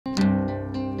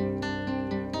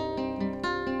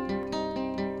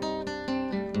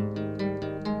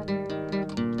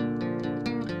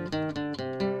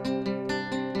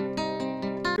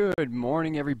Good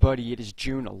morning, everybody. It is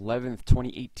June 11th,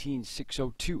 2018,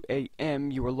 6:02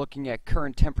 a.m. You are looking at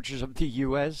current temperatures of the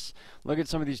U.S. Look at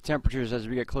some of these temperatures as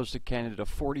we get close to Canada.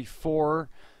 44,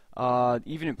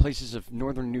 even in places of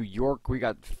northern New York, we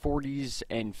got 40s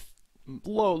and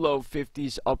low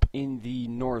 50s up in the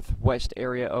northwest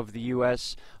area of the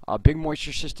U.S. Big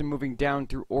moisture system moving down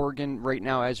through Oregon right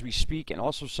now as we speak, and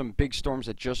also some big storms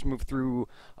that just moved through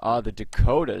the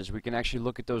Dakotas. We can actually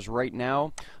look at those right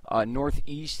now.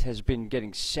 Northeast has been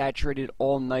getting saturated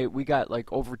all night. We got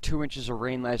like over 2 inches of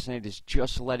rain last night. It's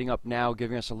just letting up now,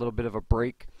 giving us a little bit of a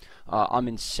break. I'm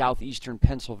in southeastern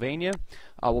Pennsylvania.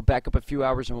 We'll back up a few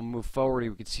hours and we'll move forward.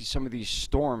 We can see some of these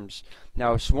storms.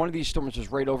 Now, so one of these storms was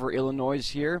right over Illinois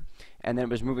here, and then it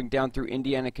was moving down through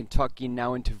Indiana, Kentucky, and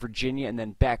now into Virginia, and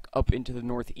then back up into the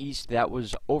northeast. That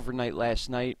was overnight last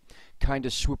night, kind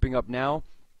of swooping up now.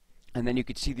 And then you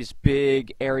could see this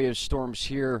big area of storms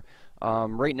here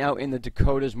right now in the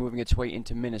Dakotas, moving its way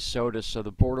into Minnesota. So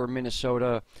the border of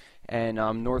Minnesota and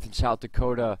North and South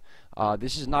Dakota.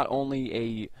 This is not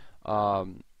only a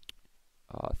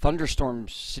thunderstorm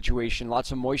situation,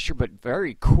 lots of moisture, but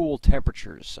very cool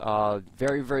temperatures,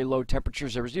 very low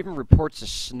temperatures. There was even reports of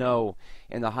snow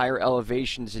in the higher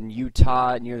elevations in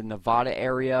Utah, near the Nevada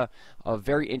area.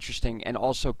 Very interesting, and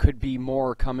also could be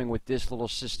more coming with this little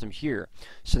system here.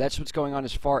 So that's what's going on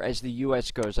as far as the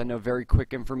U.S. goes. I know very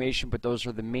quick information, but those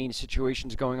are the main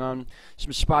situations going on.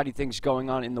 Some spotty things going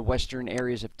on in the western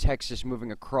areas of Texas,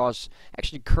 moving across,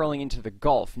 actually curling into the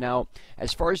Gulf. Now,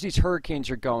 as far as these hurricanes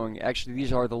are going, actually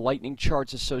these are the lightning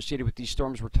charts associated with these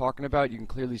storms we're talking about. You can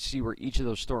clearly see where each of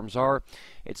those storms are.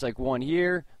 It's like one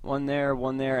here, one there,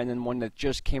 and then one that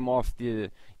just came off the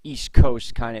east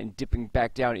coast kind of and dipping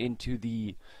back down into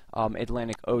the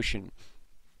Atlantic Ocean.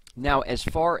 Now, as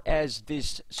far as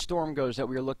this storm goes that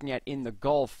we are looking at in the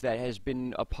Gulf, that has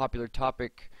been a popular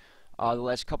topic the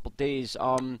last couple days,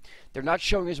 they're not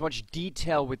showing as much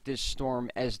detail with this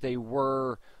storm as they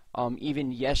were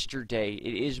even yesterday.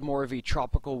 It is more of a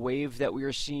tropical wave that we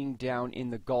are seeing down in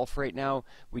the Gulf right now.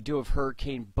 We do have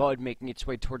Hurricane Bud making its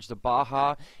way towards the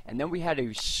Baja, and then we had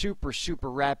a super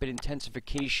rapid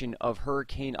intensification of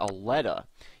Hurricane Aletta.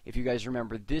 If you guys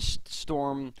remember, this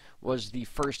storm was the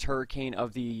first hurricane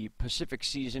of the Pacific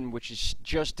season, which is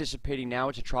just dissipating now.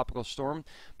 It's a tropical storm.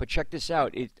 But check this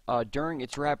out. During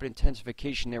its rapid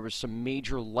intensification, there was some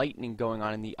major lightning going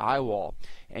on in the eye wall.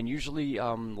 And usually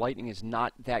lightning is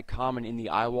not that common in the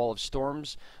eye wall of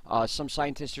storms. Some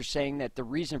scientists are saying that the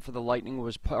reason for the lightning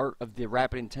was part of the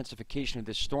rapid intensification of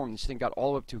this storm. This thing got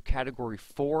all the way up to Category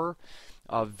 4.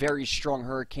 A very strong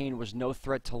hurricane, was no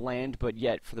threat to land, but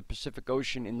yet for the Pacific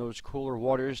Ocean in those cooler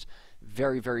waters,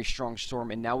 very strong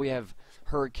storm. And now we have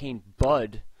Hurricane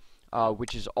Bud,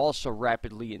 which is also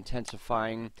rapidly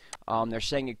intensifying. They're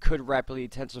saying it could rapidly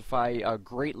intensify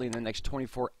greatly in the next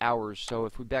 24 hours. So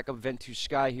if we back up vent to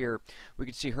sky here, we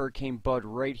can see Hurricane Bud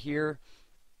right here.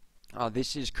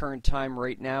 This is current time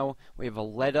right now. We have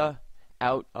Aletta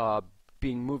out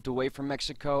being moved away from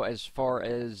Mexico, as far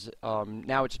as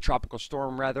now it's a tropical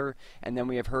storm rather, and then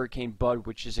we have Hurricane Bud,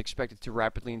 which is expected to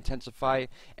rapidly intensify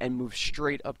and move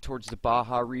straight up towards the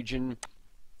Baja region,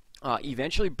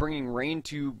 eventually bringing rain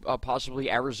to possibly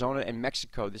Arizona and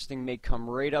Mexico. This thing may come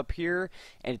right up here,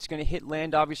 and it's going to hit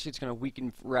land. Obviously, it's going to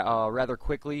weaken rather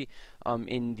quickly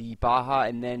in the Baja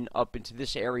and then up into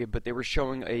this area, but they were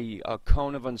showing a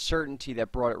cone of uncertainty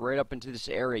that brought it right up into this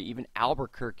area. Even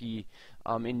Albuquerque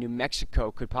in New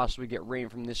Mexico could possibly get rain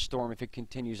from this storm if it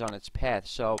continues on its path.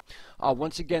 So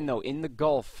once again, though, in the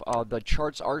Gulf, the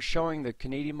charts are showing, the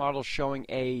Canadian model showing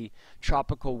a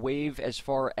tropical wave as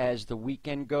far as the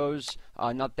weekend goes.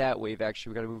 Not that wave,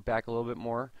 actually. We've got to move back a little bit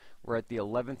more. We're at the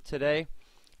 11th today.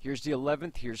 Here's the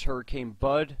 11th. Here's Hurricane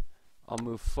Bud. I'll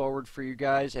move forward for you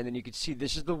guys, and then you can see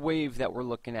this is the wave that we're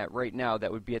looking at right now.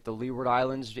 That would be at the Leeward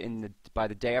Islands by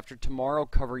the day after tomorrow,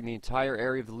 covering the entire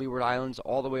area of the Leeward Islands,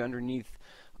 all the way underneath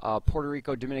Puerto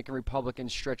Rico, Dominican Republic, and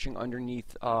stretching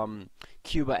underneath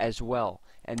Cuba as well.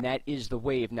 And that is the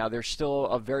wave. Now, there's still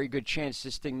a very good chance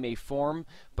this thing may form,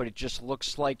 but it just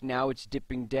looks like now it's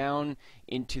dipping down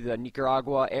into the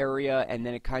Nicaragua area, and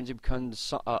then it kind of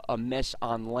becomes a mess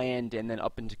on land, and then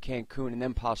up into Cancun, and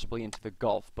then possibly into the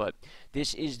Gulf. But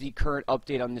this is the current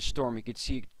update on this storm. You can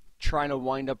see trying to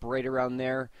wind up right around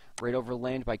there, right over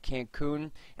land by Cancun,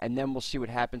 and then we'll see what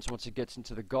happens once it gets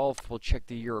into the Gulf. We'll check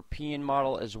the European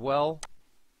model as well.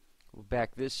 We'll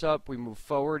back this up. We move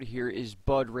forward. Here is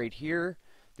Bud right here.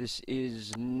 This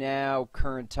is now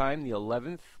current time, the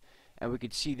 11th, and we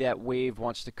could see that wave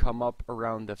wants to come up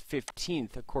around the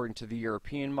 15th according to the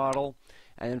European model.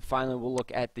 And then finally we'll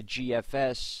look at the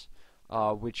GFS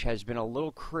which has been a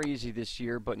little crazy this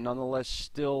year, but nonetheless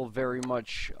still very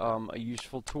much a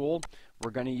useful tool.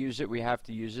 We're going to use it. We have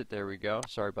to use it. There we go.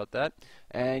 Sorry about that.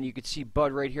 And you can see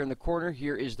Bud right here in the corner.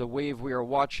 Here is the wave we are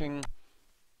watching.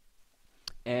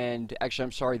 And actually,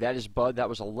 I'm sorry, that is Bud. That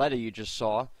was Aletta you just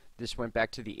saw. This went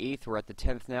back to the 8th. We're at the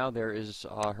 10th now. There is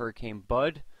Hurricane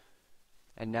Bud.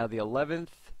 And now the 11th.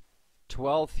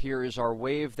 12th, here is our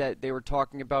wave that they were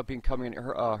talking about becoming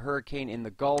a hurricane in the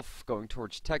Gulf going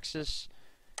towards Texas.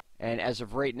 And as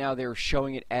of right now, they're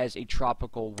showing it as a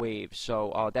tropical wave.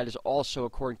 So that is also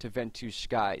according to Vent2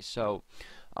 Sky. So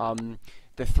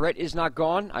the threat is not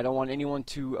gone. I don't want anyone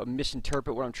to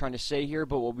misinterpret what I'm trying to say here,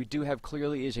 but what we do have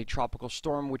clearly is a tropical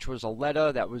storm, which was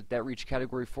Aletta, that reached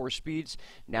Category 4 speeds.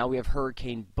 Now we have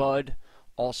Hurricane Bud,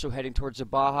 also heading towards the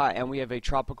Baja, and we have a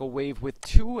tropical wave with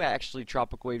 2 actually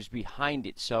tropical waves behind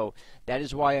it. So that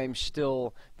is why I'm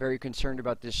still very concerned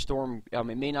about this storm.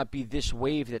 It may not be this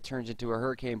wave that turns into a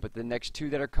hurricane, but the next 2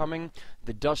 that are coming,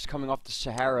 the dust coming off the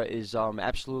Sahara is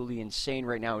absolutely insane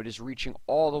right now. It is reaching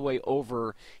all the way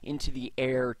over into the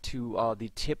air to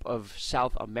the tip of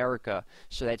South America.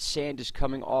 So that sand is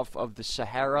coming off of the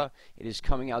Sahara. It is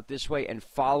coming out this way and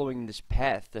following this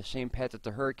path, the same path that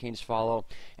the hurricanes follow.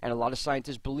 And a lot of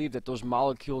scientists believe that those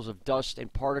molecules of dust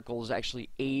and particles actually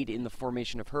aid in the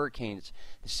formation of hurricanes.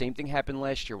 The same thing happened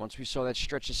last year. Once we saw that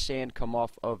stretch of sand come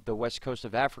off of the west coast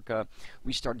of Africa,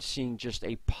 we started seeing just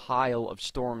a pile of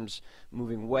storms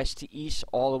moving west to east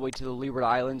all the way to the Leeward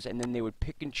Islands, and then they would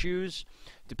pick and choose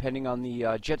depending on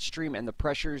the jet stream and the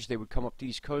pressures. They would come up the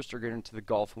east coast or get into the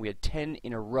Gulf, and we had 10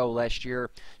 in a row last year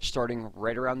starting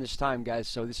right around this time, guys.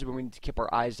 So this is when we need to keep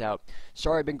our eyes out.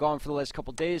 Sorry I've been gone for the last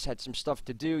couple days, had some stuff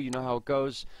to do, you know how it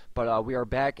goes, but we are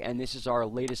back, and this is our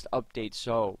latest update.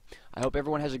 So I hope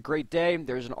everyone has a great day.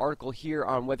 There's an article here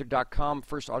on weather.com.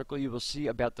 First article you will see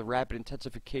about the rapid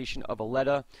intensification of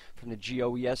Aletta from the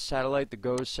GOES satellite, the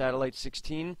GOES satellite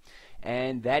 16.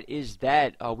 And that is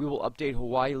that. We will update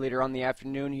Hawaii later on in the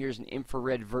afternoon. Here's an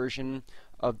infrared version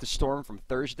of the storm from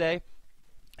Thursday.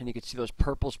 And you can see those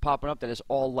purples popping up. That is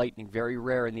all lightning, very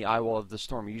rare in the eyewall of the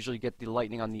storm. You usually get the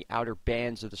lightning on the outer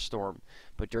bands of the storm.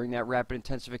 But during that rapid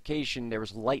intensification, there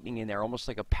was lightning in there, almost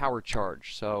like a power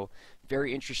charge. So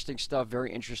very interesting stuff,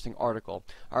 very interesting article.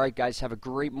 All right, guys, have a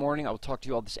great morning. I will talk to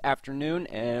you all this afternoon,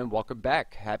 and welcome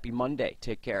back. Happy Monday.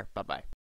 Take care. Bye-bye.